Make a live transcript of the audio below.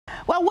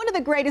Well, one of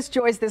the greatest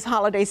joys this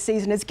holiday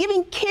season is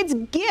giving kids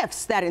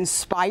gifts that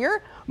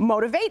inspire,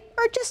 motivate,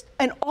 or just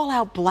an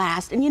all-out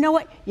blast. And you know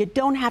what? You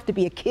don't have to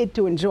be a kid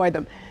to enjoy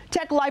them.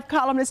 Tech Life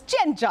columnist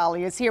Jen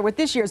Jolly is here with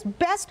this year's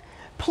best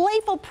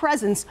playful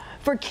presents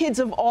for kids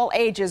of all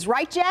ages.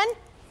 Right, Jen?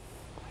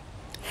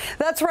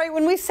 That's right.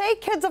 When we say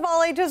kids of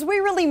all ages, we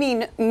really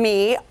mean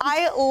me.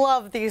 I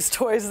love these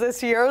toys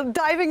this year.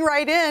 Diving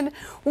right in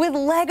with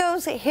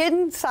Legos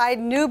hidden inside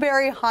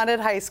Newberry Haunted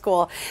High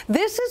School.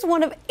 This is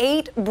one of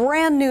 8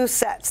 brand new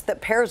sets that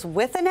pairs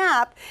with an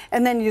app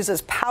and then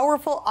uses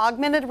powerful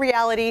augmented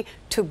reality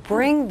to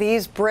bring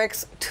these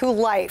bricks to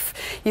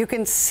life. You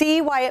can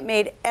see why it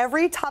made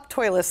every top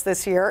toy list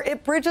this year.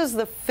 It bridges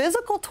the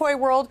physical toy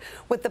world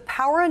with the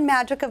power and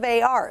magic of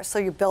AR. So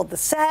you build the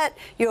set,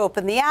 you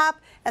open the app,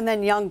 and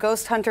then young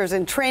ghost hunters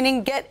in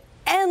training get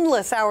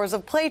endless hours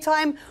of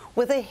playtime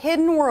with a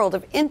hidden world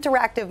of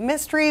interactive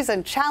mysteries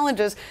and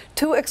challenges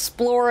to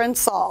explore and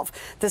solve.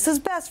 This is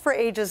best for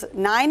ages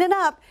 9 and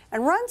up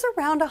and runs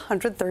around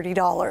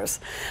 $130.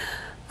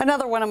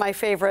 Another one of my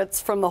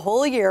favorites from the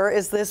whole year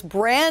is this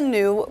brand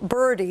new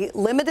Birdie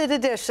limited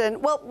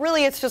edition. Well,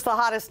 really, it's just the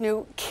hottest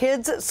new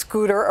kids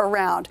scooter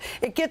around.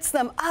 It gets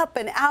them up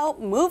and out,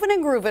 moving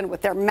and grooving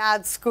with their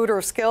mad scooter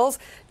skills,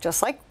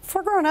 just like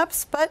for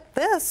grown-ups, but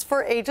this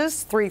for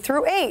ages 3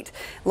 through 8.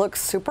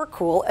 Looks super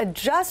cool,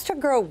 adjusts to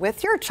grow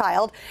with your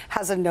child,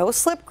 has a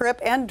no-slip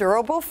grip and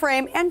durable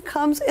frame, and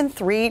comes in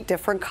 3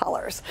 different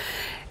colors.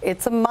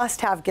 It's a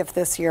must-have gift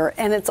this year,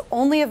 and it's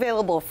only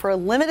available for a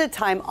limited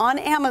time on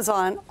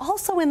Amazon,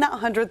 also in that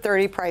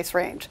 $130 price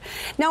range.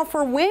 Now,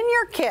 for when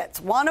your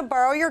kids want to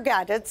borrow your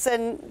gadgets,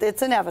 and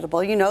it's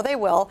inevitable, you know they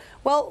will,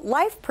 well,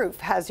 LifeProof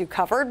has you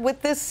covered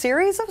with this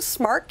series of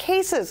smart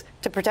cases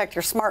to protect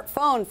your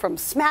smartphone from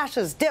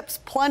smashes, dips,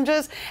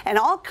 plunges, and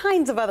all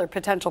kinds of other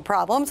potential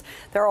problems.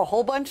 There are a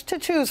whole bunch to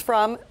choose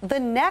from. The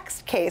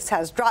Next case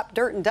has drop,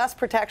 dirt, and dust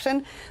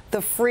protection.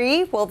 The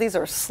Free, well, these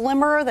are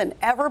slimmer than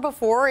ever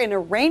before in a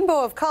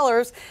rainbow of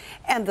colors.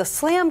 And the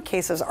Slam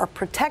cases are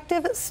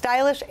protective,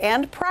 stylish,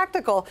 and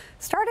practical.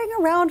 Starting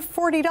around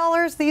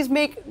 $40, these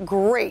make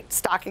great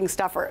stocking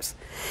stuffers.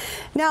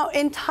 Now,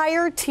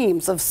 entire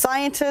teams of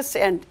scientists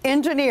and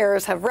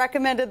engineers have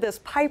recommended this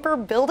Piper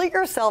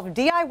build-it-yourself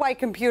DIY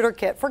computer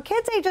kit for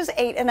kids ages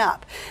 8 and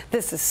up.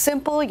 This is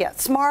simple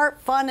yet smart,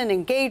 fun, and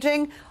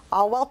engaging,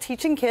 all while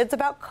teaching kids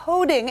about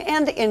coding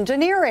and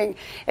engineering.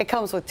 It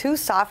comes with 2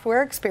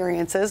 software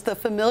experiences, the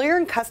familiar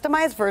and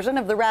customized version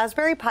of the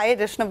Raspberry Pi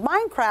edition of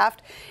Minecraft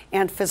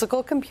and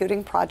physical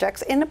computing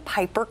projects in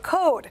Piper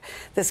Code.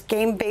 This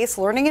game-based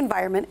learning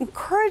environment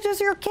encourages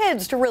your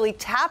kids to really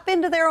tap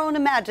into their own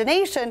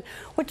imagination,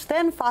 which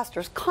then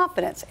fosters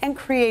confidence and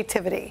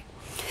creativity.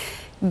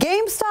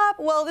 GameStop,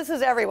 well, this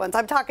is everyone's.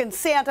 I'm talking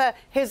Santa,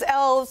 his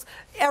elves,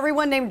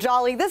 everyone named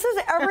Jolly. This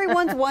is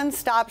everyone's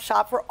one-stop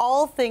shop for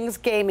all things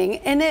gaming,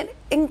 and it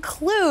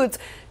includes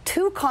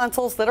 2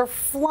 consoles that are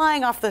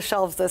flying off the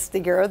shelves this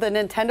year, the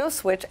Nintendo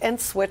Switch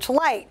and Switch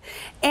Lite.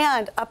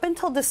 And up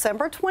until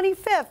December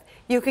 25th,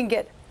 you can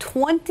get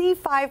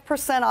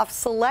 25% off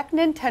select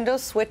Nintendo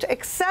Switch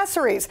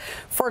accessories.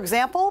 For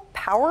example,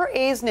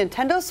 PowerA's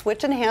Nintendo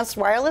Switch Enhanced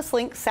Wireless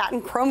Link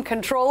Satin Chrome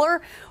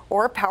controller,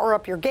 or power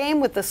up your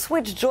game with the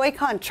Switch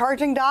Joy-Con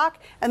charging dock.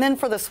 And then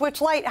for the Switch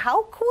Lite,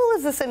 how cool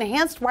is this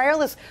enhanced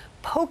wireless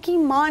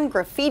Pokemon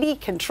graffiti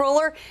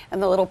controller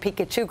and the little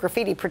Pikachu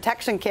graffiti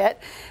protection kit?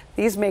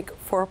 These make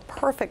for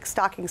perfect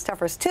stocking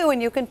stuffers too,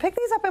 and you can pick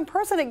these up in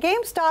person at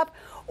GameStop,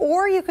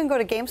 or you can go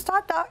to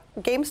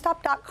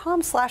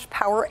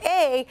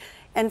GameStop.com/PowerA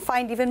and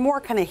find even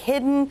more kind of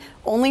hidden,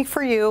 only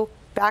for you,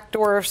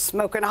 backdoor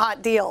smoking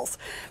hot deals.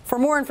 For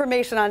more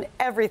information on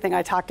everything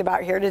I talked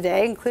about here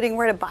today, including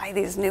where to buy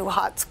these new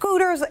hot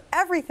scooters,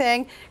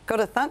 everything, go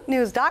to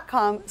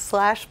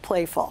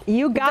thunknews.com/playful.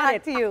 You got Back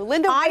it. to you.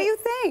 Linda, what do you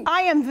think?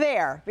 I am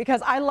there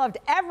because I loved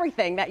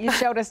everything that you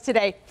showed us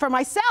today for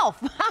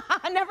myself.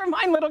 Never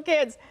mind little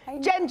kids.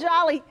 Jen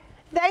Jolly,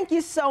 thank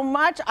you so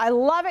much. I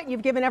love it.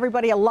 You've given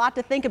everybody a lot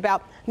to think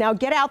about. Now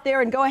get out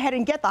there and go ahead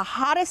and get the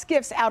hottest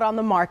gifts out on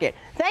the market.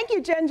 Thank you,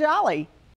 Jen Jolly.